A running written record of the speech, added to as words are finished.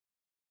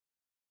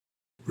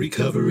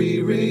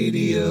Recovery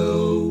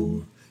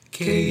Radio,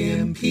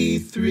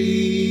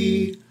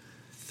 KMP3,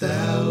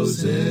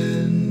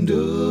 1000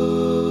 Oaks.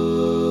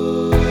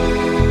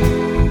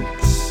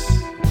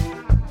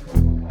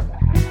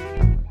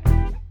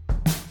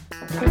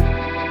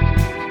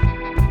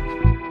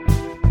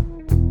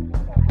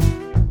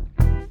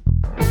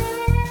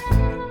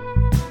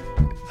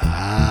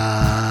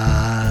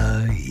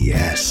 Ah,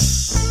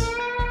 yes.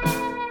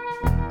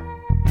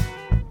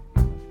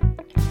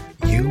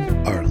 You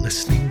are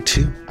listening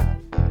to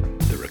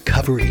the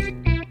Recovery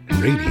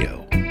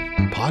Radio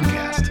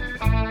podcast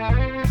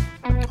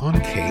on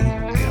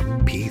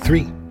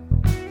KMP3.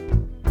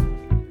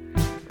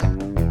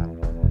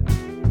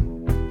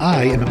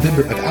 I am a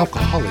member of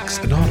Alcoholics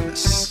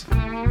Anonymous,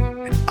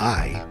 and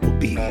I will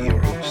be your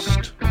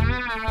host.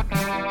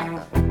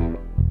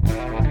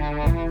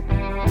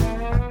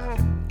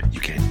 You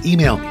can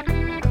email me,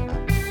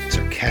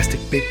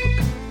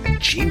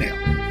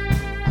 sarcasticbigbook@gmail.com.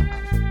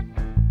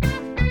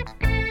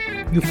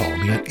 You can follow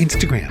me on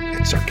Instagram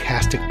at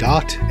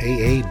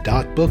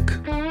sarcastic.aa.book.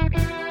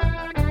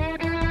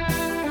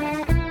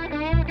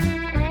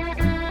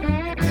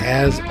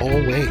 As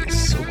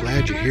always, so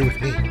glad you're here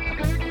with me. I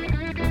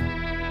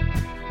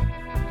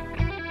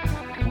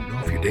don't know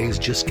if your day is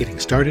just getting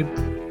started,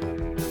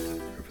 or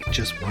if it's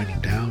just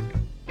winding down,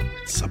 or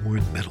it's somewhere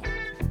in the middle.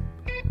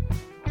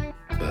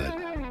 But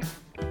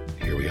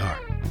here we are.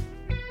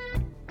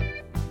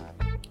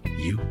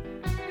 You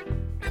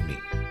and me.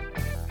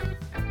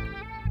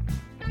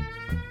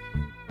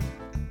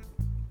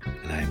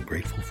 And I am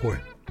grateful for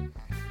it.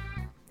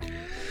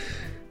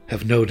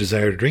 Have no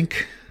desire to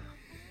drink.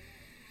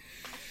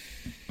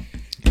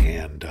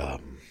 And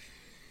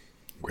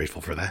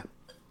grateful for that.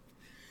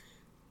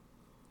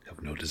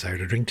 Have no desire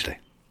to drink today.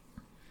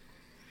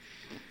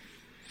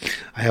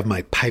 I have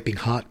my piping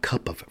hot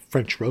cup of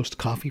French roast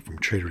coffee from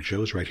Trader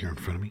Joe's right here in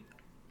front of me.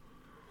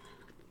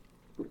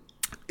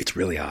 It's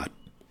really hot.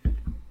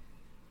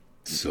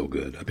 So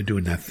good. I've been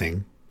doing that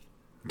thing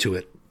to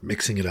it,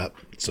 mixing it up.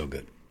 It's so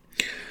good.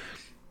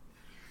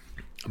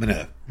 I'm going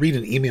to read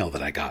an email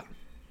that I got.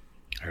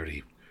 I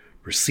already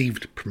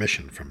received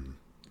permission from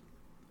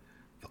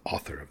the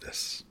author of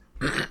this.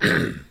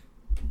 I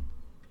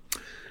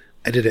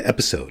did an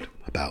episode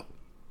about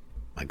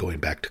my going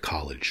back to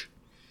college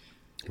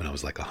when I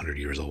was like 100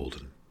 years old.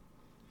 And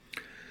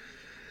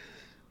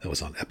that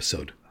was on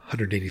episode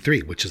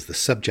 183, which is the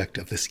subject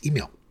of this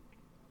email.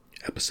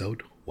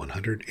 Episode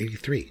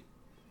 183.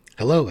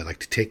 Hello, I'd like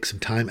to take some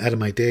time out of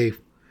my day,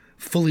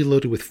 fully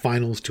loaded with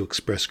finals, to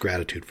express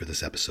gratitude for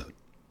this episode.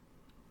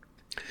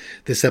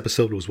 This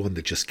episode was one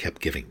that just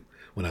kept giving,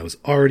 when I was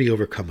already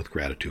overcome with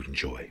gratitude and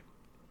joy.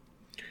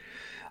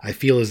 I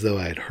feel as though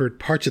I had heard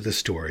parts of the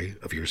story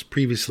of yours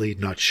previously,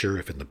 not sure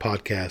if in the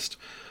podcast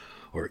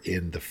or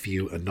in the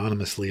few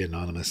anonymously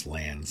anonymous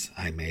lands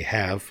I may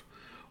have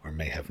or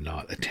may have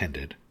not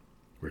attended.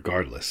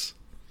 Regardless,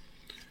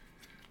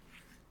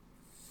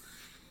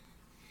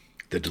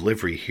 the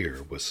delivery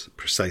here was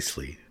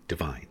precisely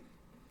divine.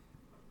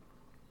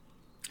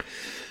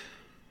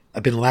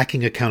 I've been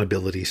lacking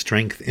accountability,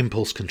 strength,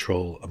 impulse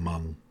control,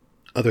 among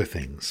other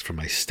things, from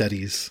my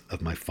studies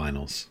of my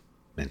finals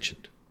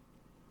mentioned.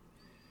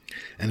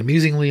 And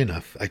amusingly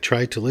enough, I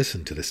tried to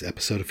listen to this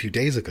episode a few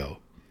days ago.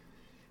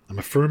 I'm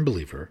a firm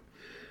believer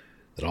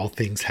that all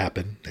things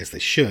happen as they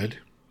should,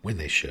 when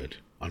they should,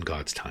 on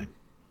God's time.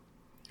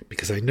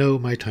 Because I know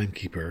my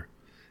timekeeper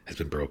has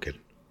been broken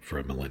for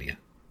a millennia.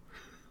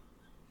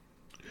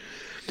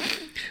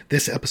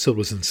 This episode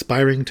was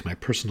inspiring to my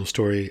personal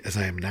story, as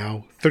I am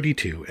now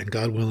 32 and,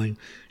 God willing,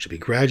 should be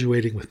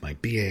graduating with my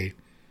BA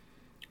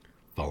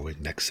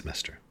following next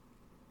semester.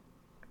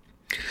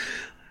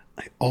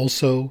 I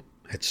also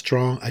had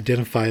strong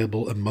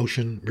identifiable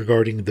emotion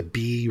regarding the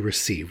B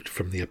received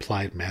from the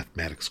applied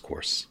mathematics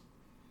course,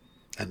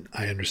 and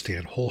I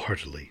understand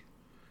wholeheartedly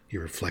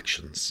your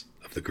reflections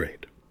of the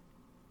grade.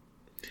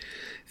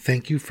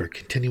 Thank you for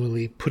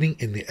continually putting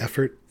in the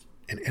effort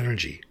and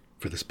energy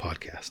for this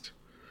podcast.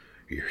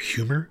 Your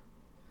humor,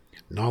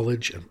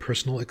 knowledge, and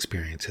personal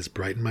experience has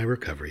brightened my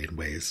recovery in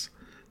ways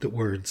that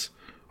words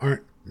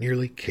aren't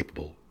nearly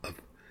capable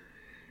of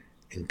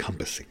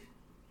encompassing.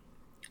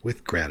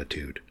 With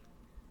gratitude,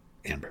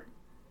 Amber.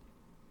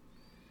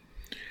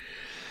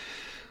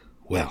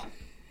 Well,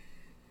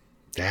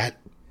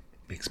 that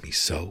makes me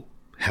so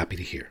happy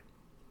to hear.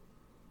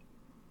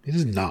 It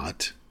is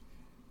not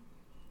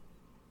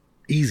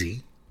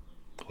easy.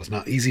 It was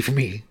not easy for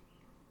me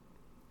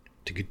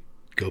to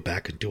go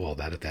back and do all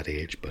that at that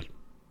age, but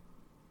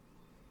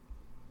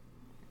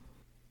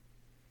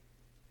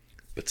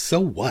so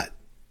what?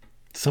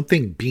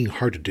 Something being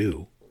hard to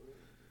do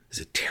is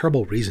a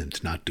terrible reason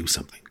to not do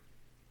something.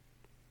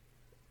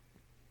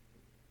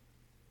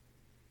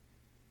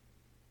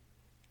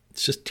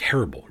 It's just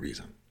terrible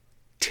reason.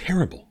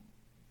 Terrible.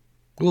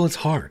 Well, it's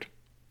hard.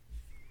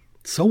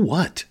 So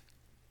what?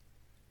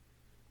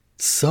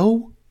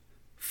 So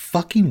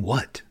fucking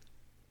what?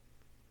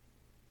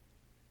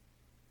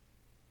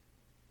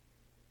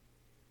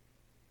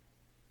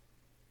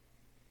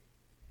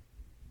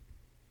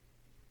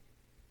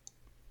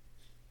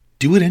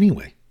 do it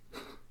anyway.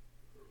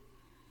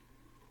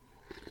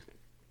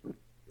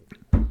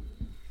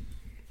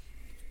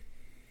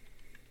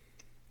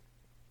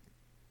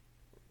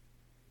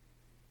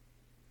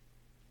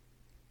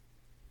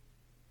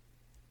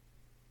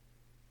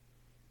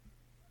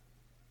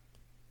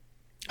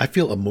 I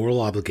feel a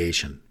moral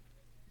obligation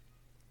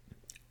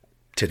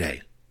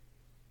today,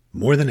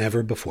 more than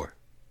ever before,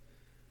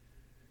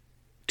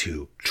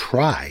 to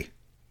try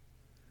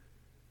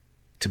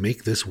to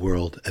make this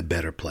world a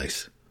better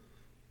place.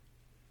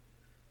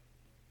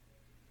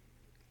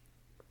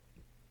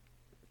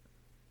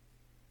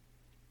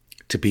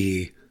 To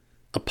be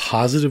a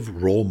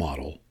positive role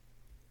model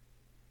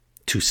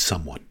to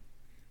someone.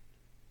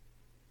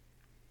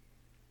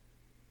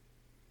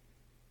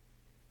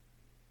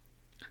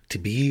 To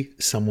be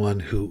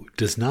someone who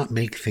does not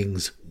make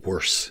things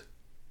worse.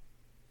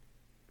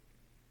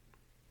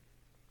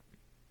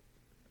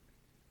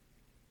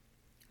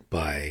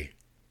 By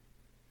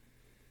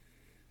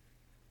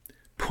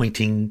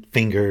pointing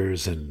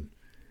fingers and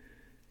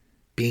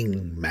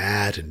being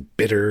mad and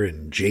bitter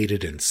and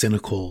jaded and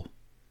cynical.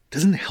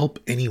 Doesn't help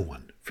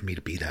anyone for me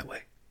to be that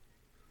way.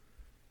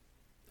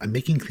 I'm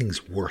making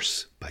things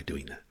worse by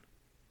doing that.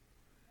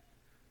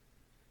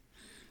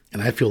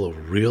 And I feel a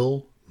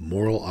real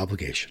moral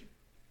obligation,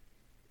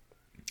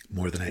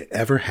 more than I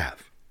ever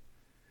have,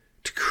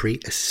 to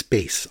create a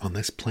space on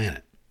this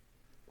planet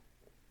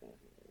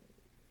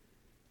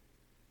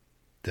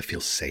that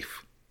feels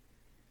safe.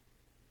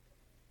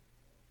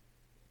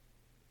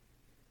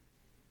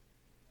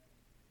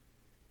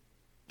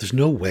 There's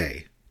no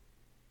way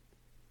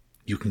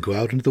you can go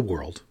out into the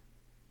world,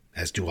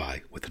 as do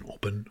I, with an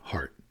open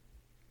heart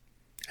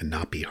and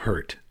not be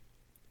hurt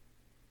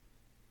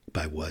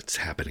by what's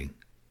happening.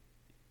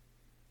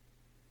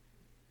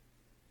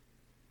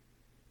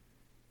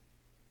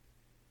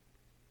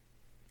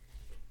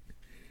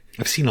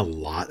 I've seen a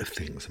lot of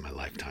things in my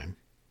lifetime,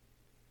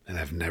 and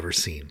I've never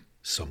seen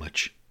so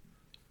much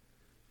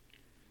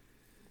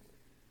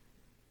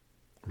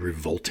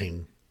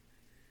revolting,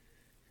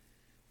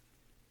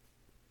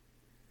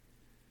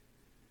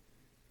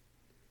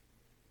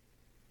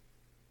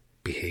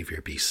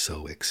 behavior be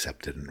so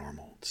accepted and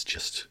normal. It's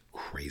just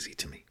crazy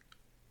to me.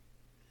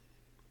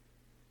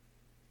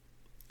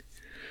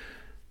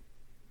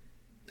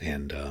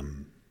 And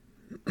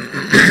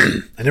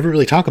I never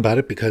really talk about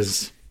it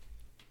because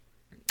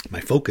my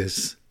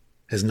focus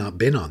has not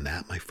been on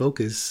that. My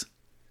focus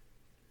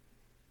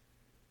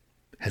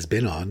has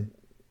been on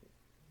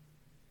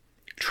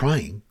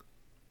trying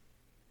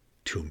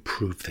to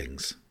improve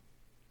things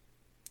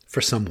for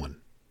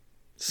someone,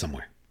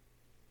 somewhere.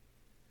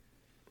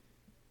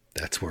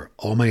 That's where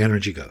all my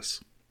energy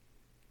goes.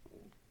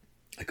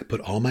 I could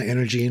put all my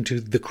energy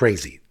into the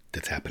crazy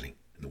that's happening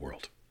in the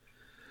world.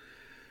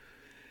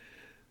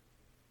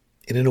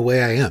 And in a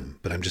way I am,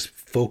 but I'm just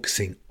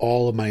focusing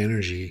all of my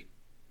energy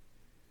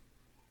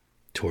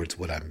towards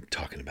what I'm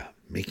talking about.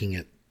 Making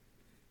it,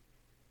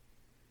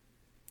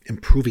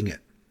 improving it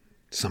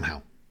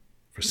somehow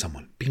for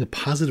someone. Being a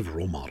positive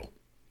role model.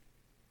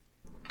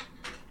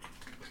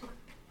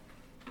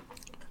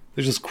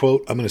 There's this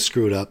quote, I'm going to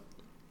screw it up.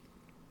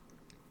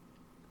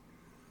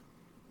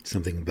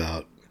 Something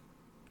about,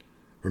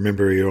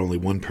 remember you're only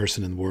one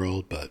person in the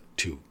world, but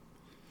two.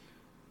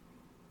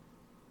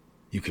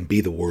 You can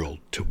be the world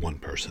to one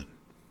person.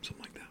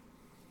 Something like that.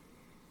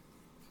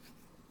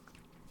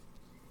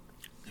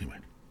 Anyway.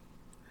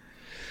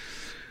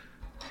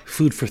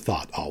 Food for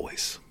thought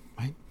always,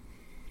 right?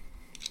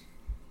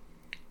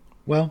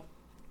 Well,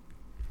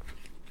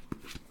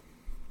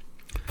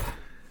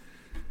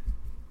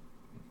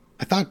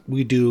 I thought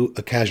we'd do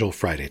a casual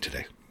Friday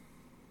today.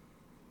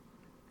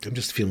 I'm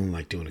just feeling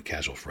like doing a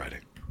casual Friday.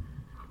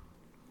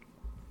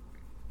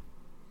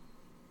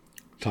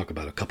 Talk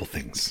about a couple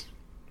things.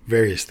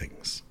 Various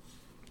things.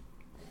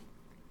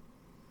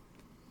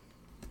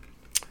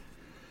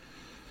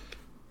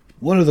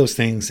 One of those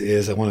things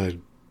is I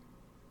want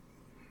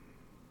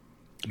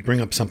to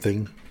bring up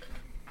something.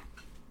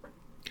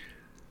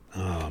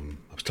 I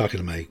was talking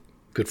to my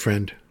good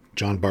friend,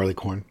 John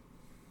Barleycorn.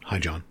 Hi,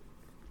 John.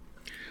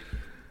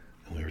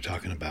 And we were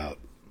talking about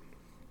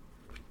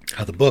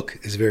how the book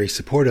is very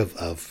supportive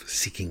of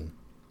seeking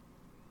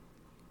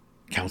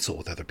counsel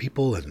with other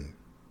people and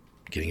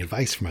getting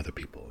advice from other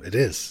people. It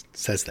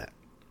says that.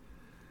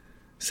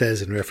 It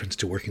says in reference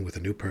to working with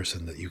a new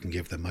person that you can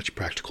give them much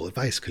practical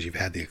advice because you've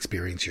had the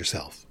experience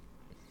yourself.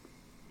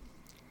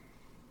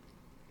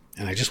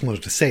 And I just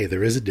wanted to say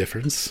there is a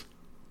difference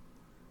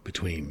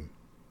between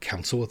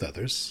counsel with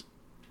others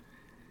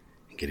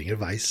and getting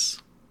advice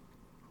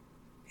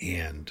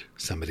and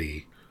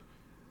somebody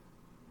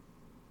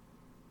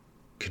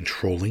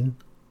controlling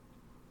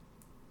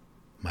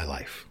my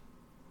life.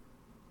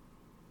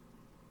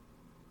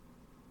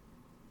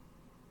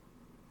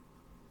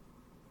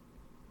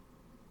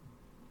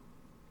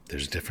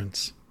 There's a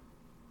difference.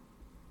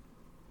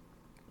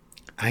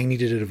 I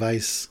needed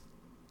advice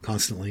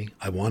constantly.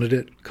 I wanted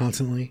it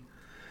constantly.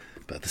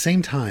 But at the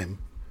same time,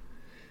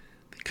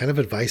 the kind of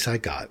advice I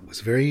got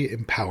was very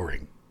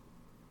empowering.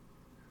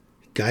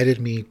 It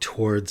guided me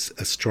towards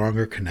a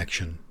stronger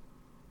connection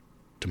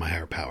to my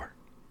higher power.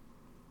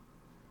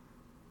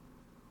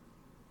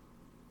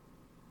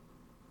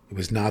 It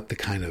was not the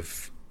kind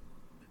of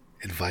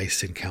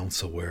advice and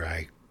counsel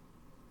where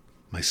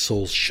my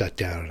soul shut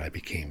down and I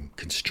became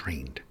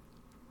constrained.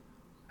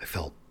 I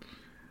felt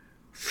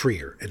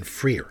freer and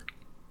freer.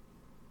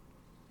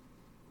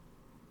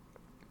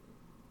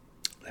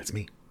 That's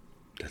me.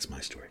 That's my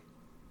story.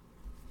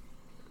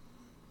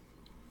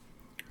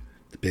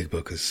 The Big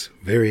Book is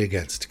very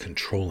against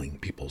controlling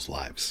people's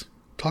lives.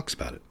 Talks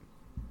about it.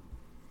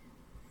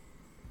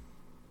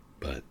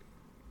 But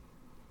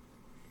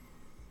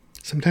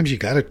sometimes you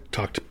got to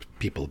talk to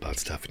people about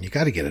stuff, and you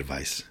got to get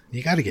advice.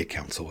 You got to get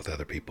counsel with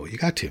other people. You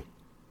got to.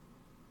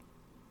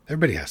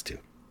 Everybody has to.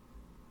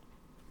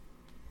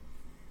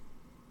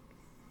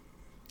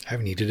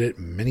 I've needed it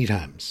many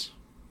times.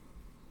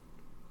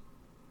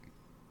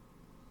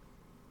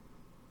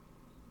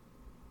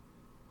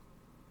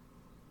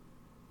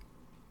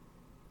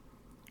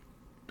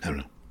 I don't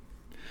know.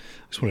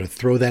 I just wanted to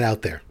throw that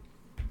out there.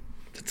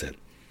 That's it.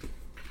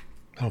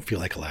 I don't feel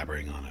like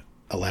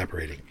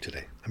elaborating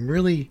today. I'm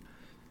really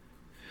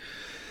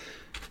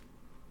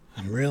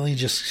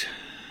just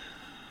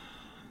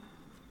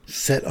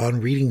set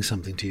on reading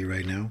something to you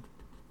right now.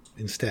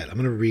 Instead, I'm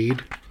going to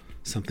read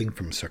something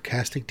from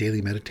Sarcastic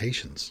Daily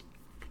Meditations.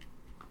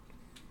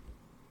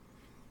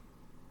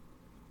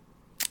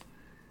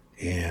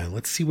 And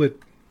let's see what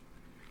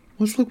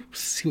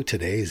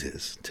today's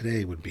is.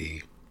 Today would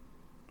be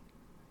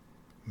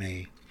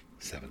May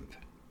 7th.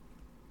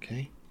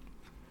 Okay?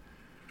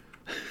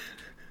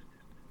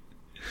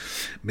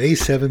 May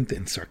 7th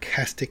in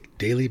Sarcastic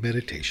Daily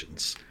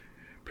Meditations.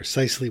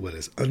 Precisely what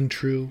is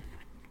untrue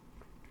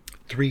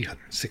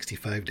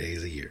 365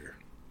 days a year.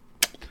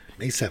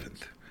 May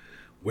 7th.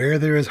 Where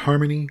there is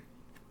harmony,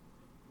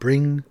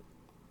 bring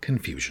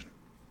confusion.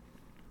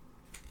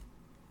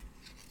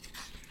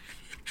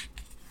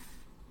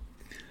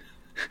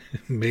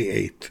 May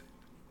 8th.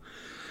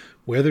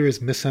 Where there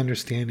is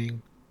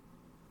misunderstanding,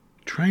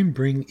 try and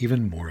bring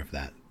even more of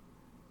that.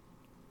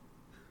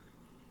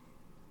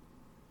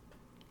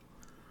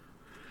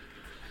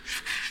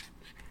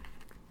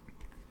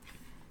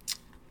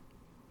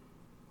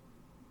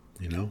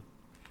 You know?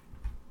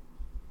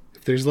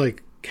 If there's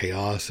like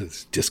chaos,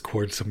 it's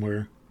discord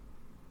somewhere,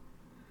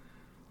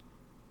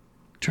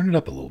 turn it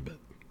up a little bit.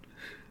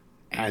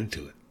 Add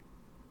to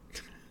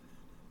it.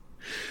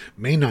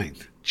 May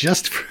 9th,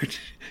 just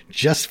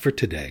for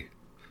today.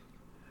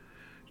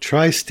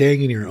 Try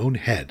staying in your own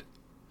head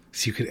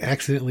so you can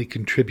accidentally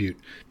contribute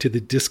to the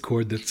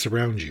discord that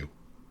surrounds you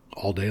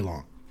all day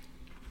long.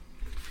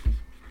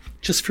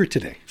 Just for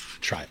today.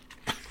 Try it.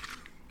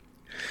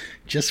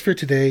 Just for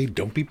today,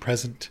 don't be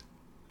present.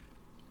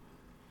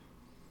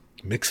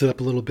 Mix it up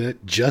a little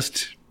bit.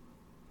 Just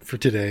for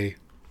today,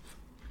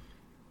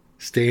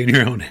 stay in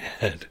your own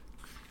head.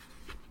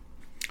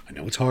 I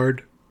know it's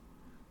hard.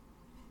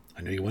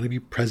 I know you want to be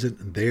present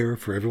and there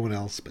for everyone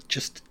else, but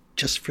just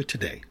for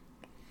today.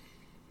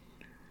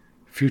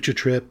 Future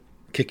trip,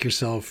 kick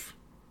yourself,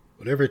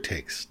 whatever it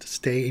takes to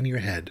stay in your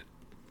head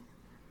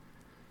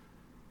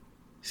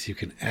so you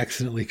can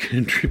accidentally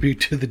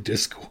contribute to the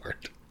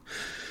discord.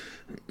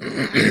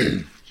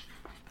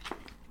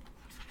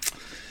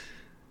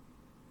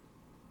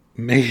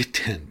 May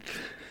 10th.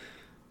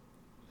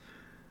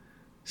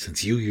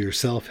 Since you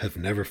yourself have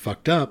never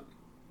fucked up,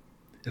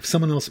 if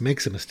someone else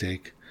makes a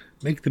mistake,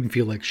 make them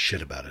feel like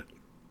shit about it.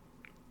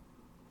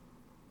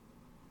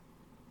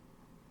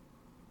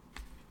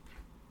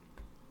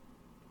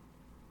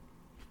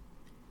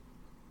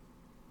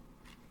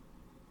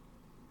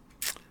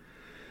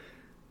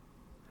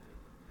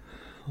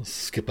 I'll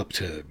skip up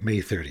to May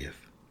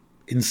 30th.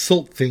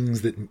 Insult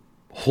things that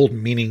hold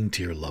meaning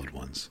to your loved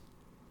ones.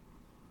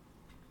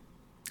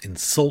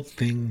 Insult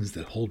things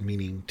that hold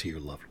meaning to your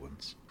loved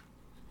ones.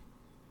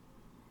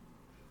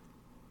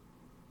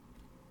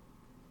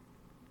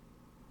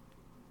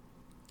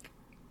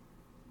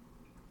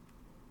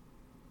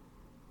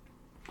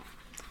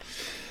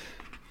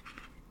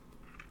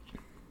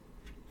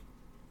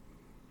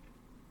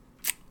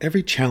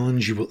 Every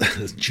challenge you will,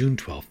 June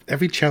 12th,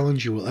 every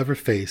challenge you will ever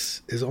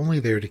face is only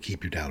there to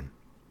keep you down.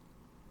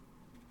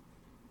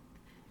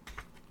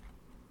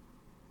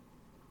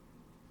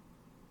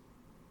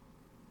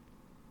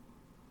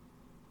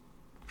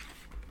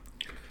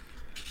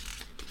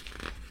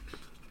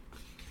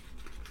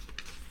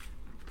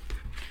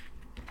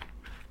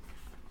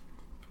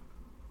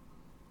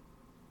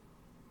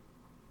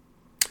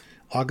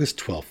 August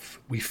 12th,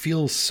 we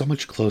feel so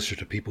much closer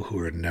to people who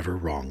are never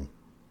wrong.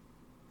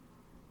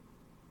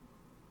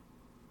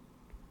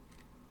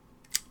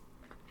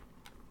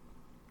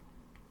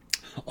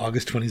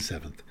 August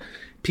 27th,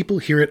 people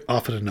hear it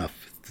often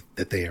enough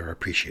that they are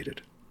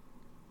appreciated.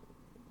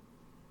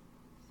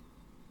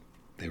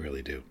 They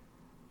really do.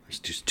 There's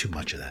just too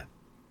much of that.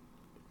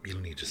 You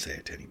don't need to say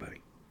it to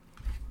anybody.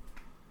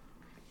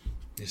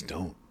 Just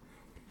don't.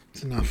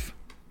 It's enough.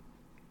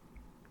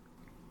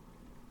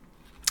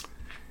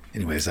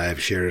 Anyways, I have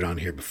shared it on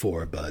here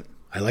before, but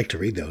I like to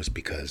read those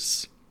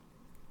because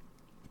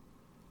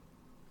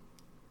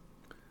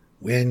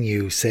when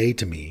you say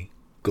to me,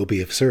 go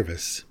be of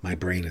service, my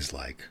brain is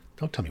like,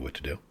 don't tell me what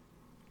to do.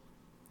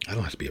 I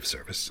don't have to be of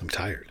service. I'm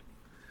tired.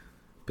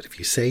 But if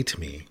you say to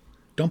me,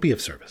 don't be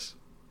of service,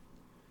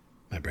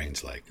 my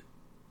brain's like,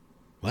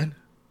 what?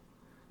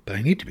 But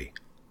I need to be.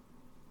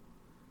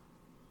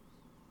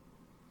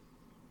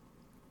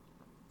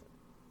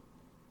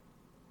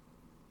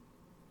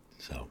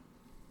 So.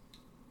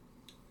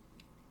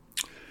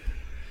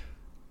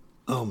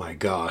 Oh my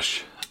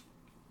gosh.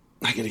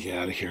 I gotta get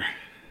out of here.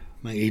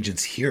 My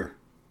agent's here,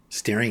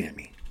 staring at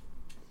me.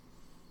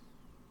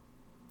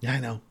 Yeah,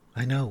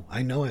 I know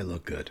I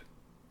look good.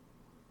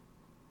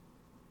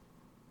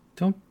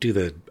 Don't do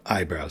the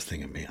eyebrows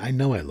thing at me. I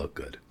know I look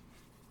good.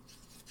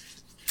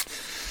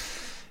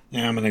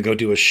 Yeah, I'm gonna go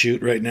do a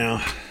shoot right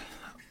now.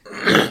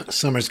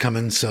 Summer's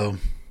coming, so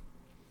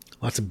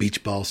lots of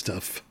beach ball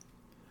stuff.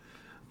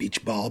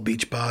 Beach ball,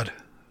 beach bod.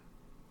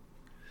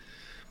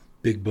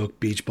 Big book,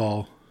 beach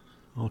ball.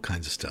 All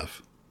kinds of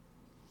stuff.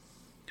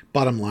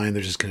 Bottom line,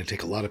 they're just going to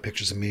take a lot of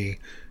pictures of me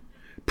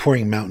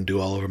pouring Mountain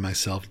Dew all over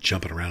myself,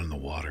 jumping around in the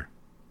water.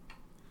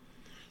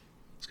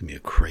 It's going to be a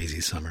crazy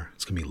summer.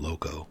 It's going to be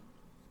loco.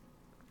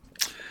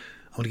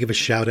 I want to give a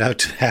shout out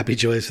to Happy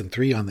Joyous and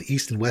 3 on the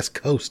East and West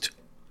Coast.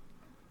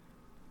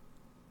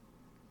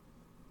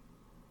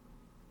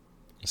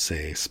 I'll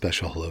say a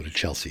special hello to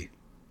Chelsea.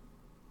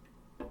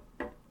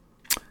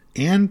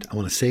 And I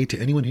want to say to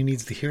anyone who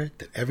needs to hear it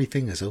that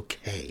everything is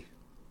okay.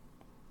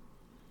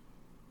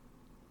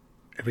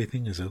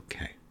 Everything is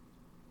okay.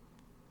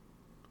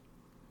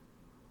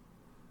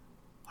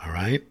 All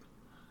right?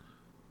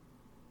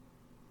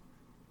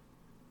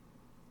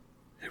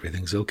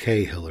 Everything's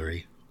okay,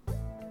 Hillary.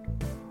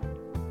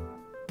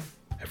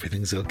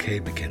 Everything's okay,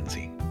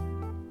 Mackenzie.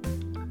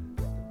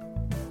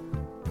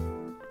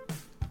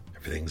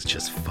 Everything's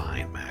just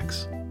fine,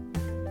 Max.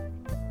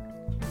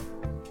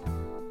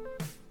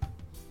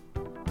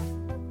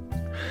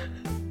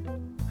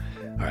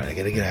 All right, I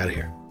gotta get out of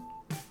here.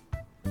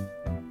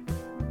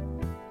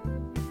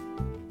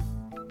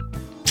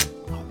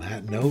 On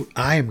that note,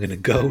 I am gonna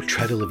go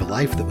try to live a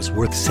life that was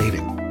worth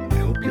saving. I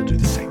hope you'll do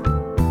the same.